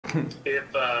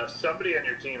If somebody on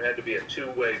your team had to be a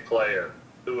two-way player,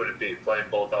 who would it be, playing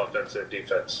both offense and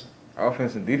defense?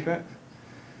 Offense and defense?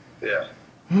 Yeah.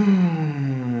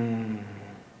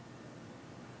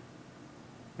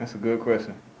 That's a good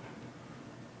question.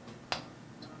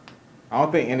 I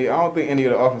don't think any of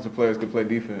the offensive players could play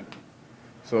defense.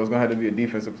 So it's gonna have to be a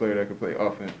defensive player that could play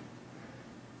offense.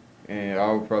 And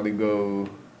I would probably go.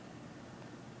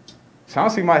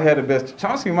 Chauncey might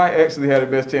actually have the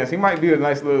best chance. He might be a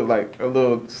nice little a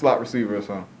little slot receiver or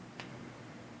something.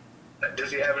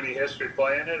 Does he have any history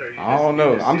playing it, or I don't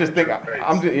know. I'm just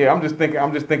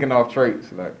thinking off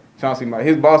traits. Like Chauncey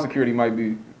his ball security might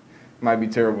be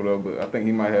terrible though, but I think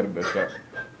he might have the best shot.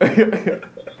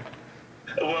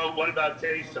 Well, what about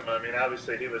Taysom? I mean,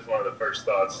 obviously he was one of the first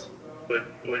thoughts.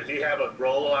 Would he have a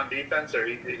role on defense, or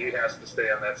he has to stay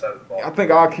on that side of the ball? I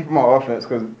think I'll keep him on offense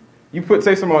because you put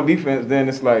Taysom on defense, then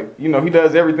it's like, he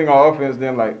does everything on offense.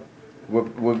 Then like,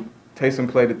 would Taysom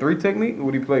play the 3 technique?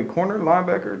 Would he play corner,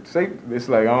 linebacker, safety? It's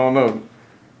like, I don't know.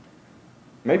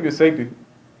 Maybe a safety.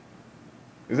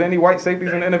 Is there any white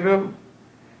safeties in the NFL?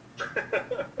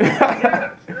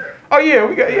 Yeah, sure. Oh yeah,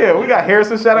 we got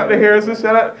Harrison. Shout out to Harrison.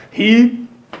 Shout out Heath.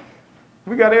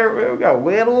 We got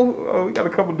Weddle. Oh, we got a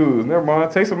couple dudes. Never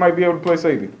mind. Taysom might be able to play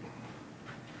safety.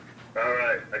 All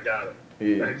right, I got it.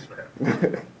 Yeah. Thanks,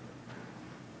 man.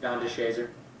 John DeShazer.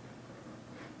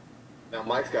 Now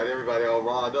Mike's got everybody all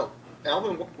riled up.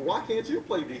 Alvin, why can't you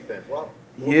play defense?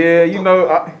 Yeah,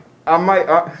 I might.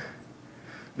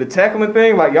 The tackling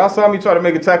thing, like y'all saw me try to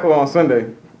make a tackle on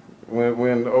Sunday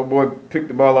when old boy picked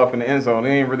the ball off in the end zone. It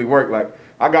ain't really work. Like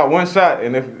I got one shot,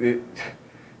 and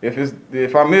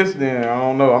if I miss, then I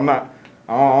don't know. I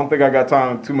don't think I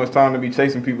got too much time to be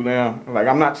chasing people down. Like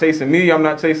I'm not chasing me. I'm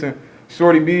not chasing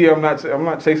Shorty B. I'm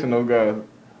not chasing those guys.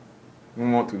 I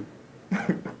don't want to.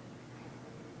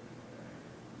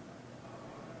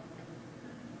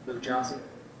 Luke Johnson.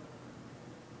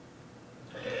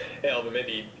 Hey, Alvin,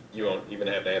 maybe you won't even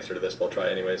have an answer to this, but I'll try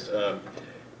anyways.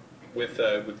 With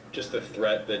just the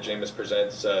threat that Jameis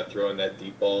presents, throwing that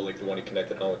deep ball like the one he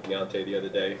connected on with Deontay the other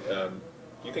day, do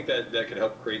you think that could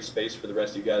help create space for the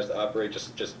rest of you guys to operate,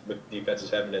 just with defenses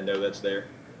having to know that's there?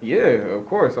 Yeah, of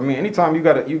course. I mean, anytime you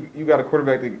got a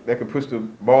quarterback that can push the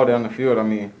ball down the field, I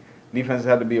mean, defenses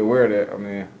have to be aware of that. I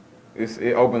mean,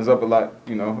 it opens up a lot,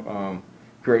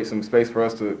 create some space for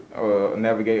us to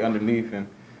navigate underneath and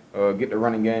get the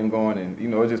running game going, and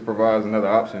it just provides another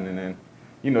option. And then,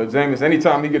 Jameis,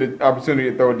 anytime he get an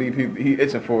opportunity to throw deep, he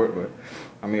itching for it. But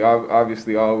I mean,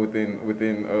 obviously all within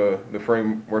the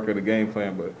framework of the game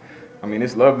plan. But I mean,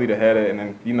 it's lovely to have that, and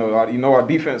then our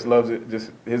defense loves it.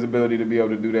 Just his ability to be able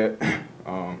to do that,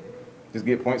 just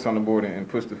get points on the board and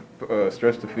push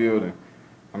stretch the field, and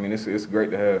I mean, it's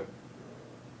great to have.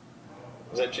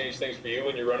 Does that change things for you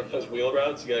when you're running those wheel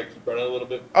routes? You gotta keep running a little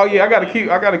bit. Oh yeah, I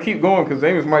gotta keep going because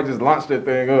Jameis might just launch that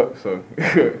thing up. So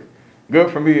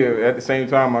good for me. At the same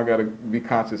time, I gotta be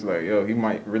conscious, like, yo, he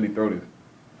might really throw this.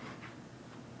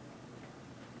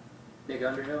 Big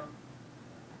Underhill.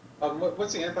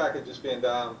 What's the impact of just being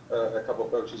down a couple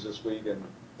of coaches this week, and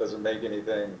does it make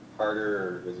anything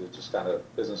harder, or is it just kind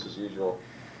of business as usual?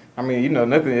 I mean,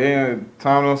 nothing.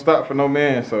 Time don't stop for no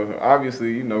man. So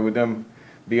obviously, with them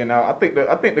being out, I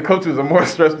think the coaches are more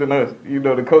stressed than us.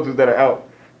 The coaches that are out.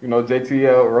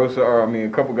 JTL, Rocha, a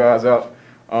couple guys out.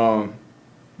 Them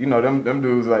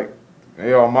dudes, like,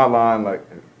 they on my line, like,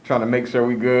 trying to make sure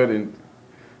we good. And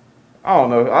I don't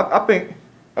know. I think,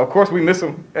 of course, we miss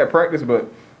them at practice, but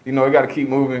we got to keep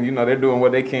moving. They're doing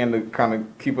what they can to kind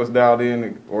of keep us dialed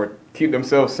in or keep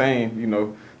themselves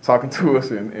sane. Talking to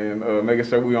us and making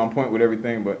sure we on point with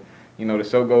everything. But the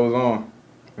show goes on.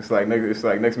 It's like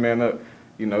next man up.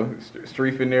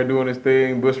 Streef in there doing his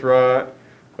thing, Bushrod,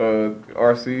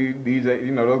 RC,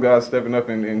 DJ. Those guys stepping up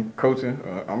and coaching.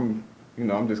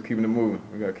 I'm just keeping it moving.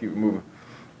 We gotta keep it moving.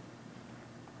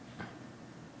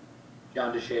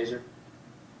 John DeShazer.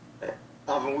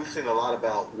 Alvin, we've seen a lot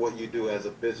about what you do as a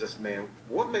businessman.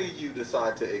 What made you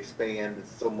decide to expand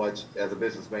so much as a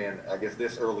businessman, I guess,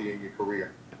 this early in your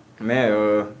career?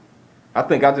 Man, I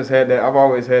think I just had that. I've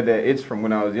always had that itch from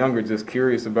when I was younger, just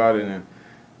curious about it,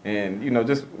 and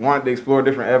just wanted to explore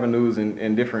different avenues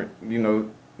and different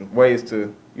ways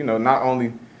to not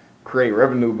only create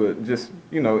revenue, but just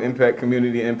impact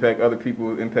community, impact other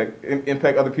people, impact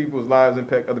other people's lives,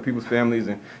 impact other people's families,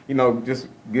 and just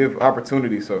give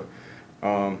opportunity. So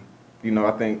I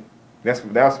think that's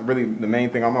really the main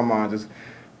thing on my mind, just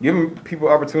giving people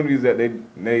opportunities that they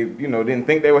didn't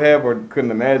think they would have or couldn't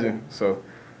imagine. So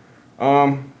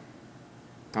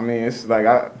it's like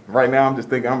right now I'm just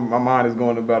thinking, my mind is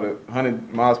going about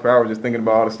 100 miles per hour, just thinking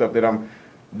about all the stuff that I'm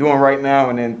doing right now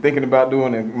and then thinking about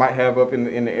doing and might have up in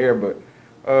the air. But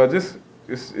just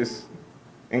it's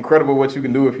incredible what you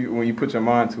can do when you put your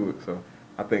mind to it. So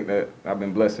I think that I've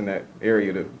been blessed in that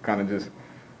area to kind of just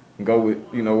go with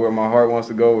where my heart wants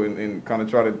to go and kind of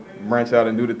try to branch out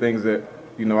and do the things that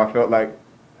I felt like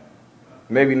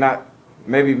maybe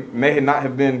may not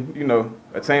have been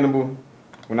attainable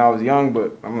when I was young,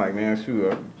 but I'm like, man,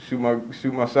 shoot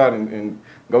my shot and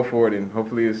go for it, and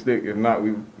hopefully it'll stick. If not,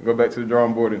 we go back to the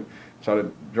drawing board and try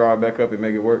to draw it back up and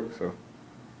make it work. So.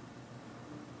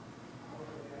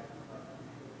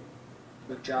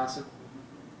 Luke Johnson.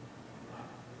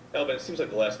 Alvin, it seems like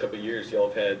the last couple of years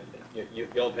y'all have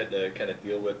had to kind of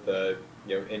deal with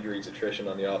injuries, attrition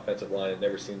on the offensive line. It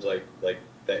never seems like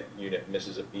that unit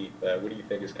misses a beat. What do you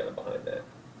think is kind of behind that?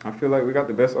 I feel like we got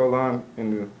the best O-line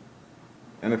in the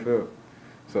NFL.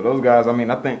 So those guys,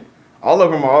 I think all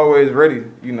of them are always ready,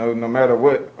 no matter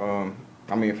what.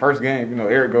 First game,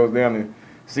 Eric goes down and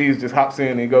sees just hops in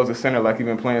and he goes to center like he's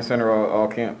been playing center all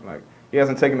camp. Like, he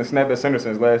hasn't taken a snap at center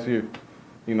since last year.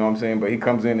 You know what I'm saying? But he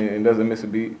comes in and doesn't miss a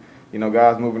beat.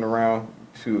 Guys moving around.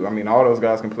 Shoot, all those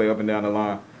guys can play up and down the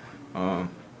line.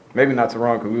 Maybe not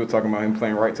Teron, because we were talking about him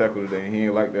playing right tackle today, and he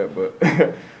ain't like that. But,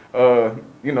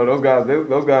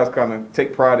 those guys kind of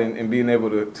take pride in being able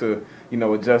to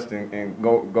adjust and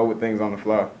go with things on the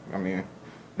fly.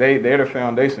 They're the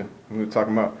foundation. We were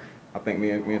talking about, I think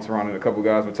me and Teron and a couple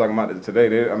guys were talking about it today.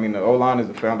 The O-line is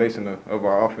the foundation of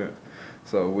our offense.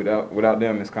 So without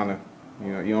them, it's kind of,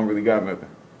 you don't really got nothing.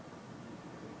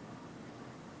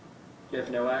 Jeff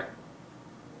Nowak.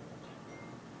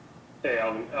 Hey,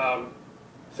 Alvin.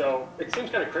 So it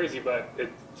seems kind of crazy, but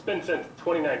it's been since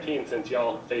 2019 since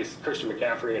y'all faced Christian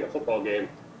McCaffrey in a football game.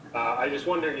 I just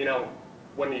wonder,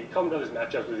 when you come to those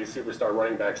matchups with these superstar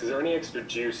running backs, is there any extra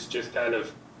juice just kind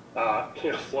of,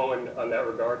 flowing on that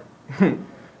regard?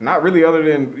 Not really, other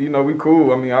than, we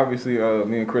cool. Obviously,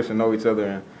 me and Christian know each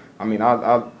other. And,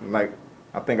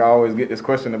 I think I always get this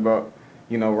question about,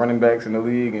 running backs in the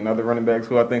league and other running backs,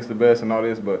 who I think's the best and all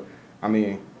this. But,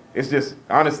 it's just,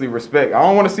 honestly, respect. I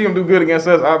don't want to see him do good against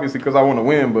us, obviously, because I want to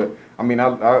win. But,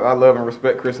 I love and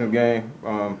respect Christian's game.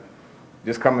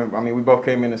 Just coming, we both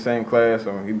came in the same class.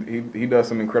 So he does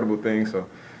some incredible things. So,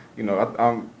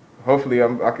 hopefully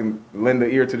I can lend the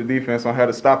ear to the defense on how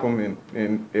to stop him,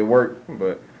 and it worked.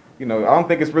 But, I don't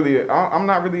think it's really, I'm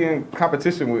not really in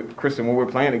competition with Christian when we're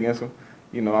playing against him.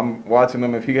 I'm watching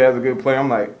him. If he has a good play, I'm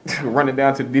like running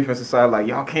down to the defensive side, like,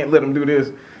 y'all can't let him do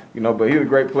this. But he's a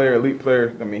great player, elite player.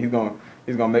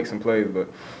 He's gonna make some plays. But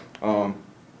I'm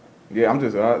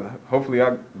just hopefully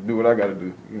I do what I got to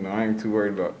do. I ain't too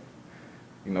worried about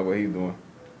what he's doing.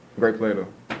 Great player though.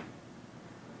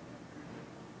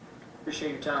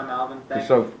 Appreciate your time, Alvin. Thank you.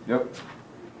 For sure. Yep.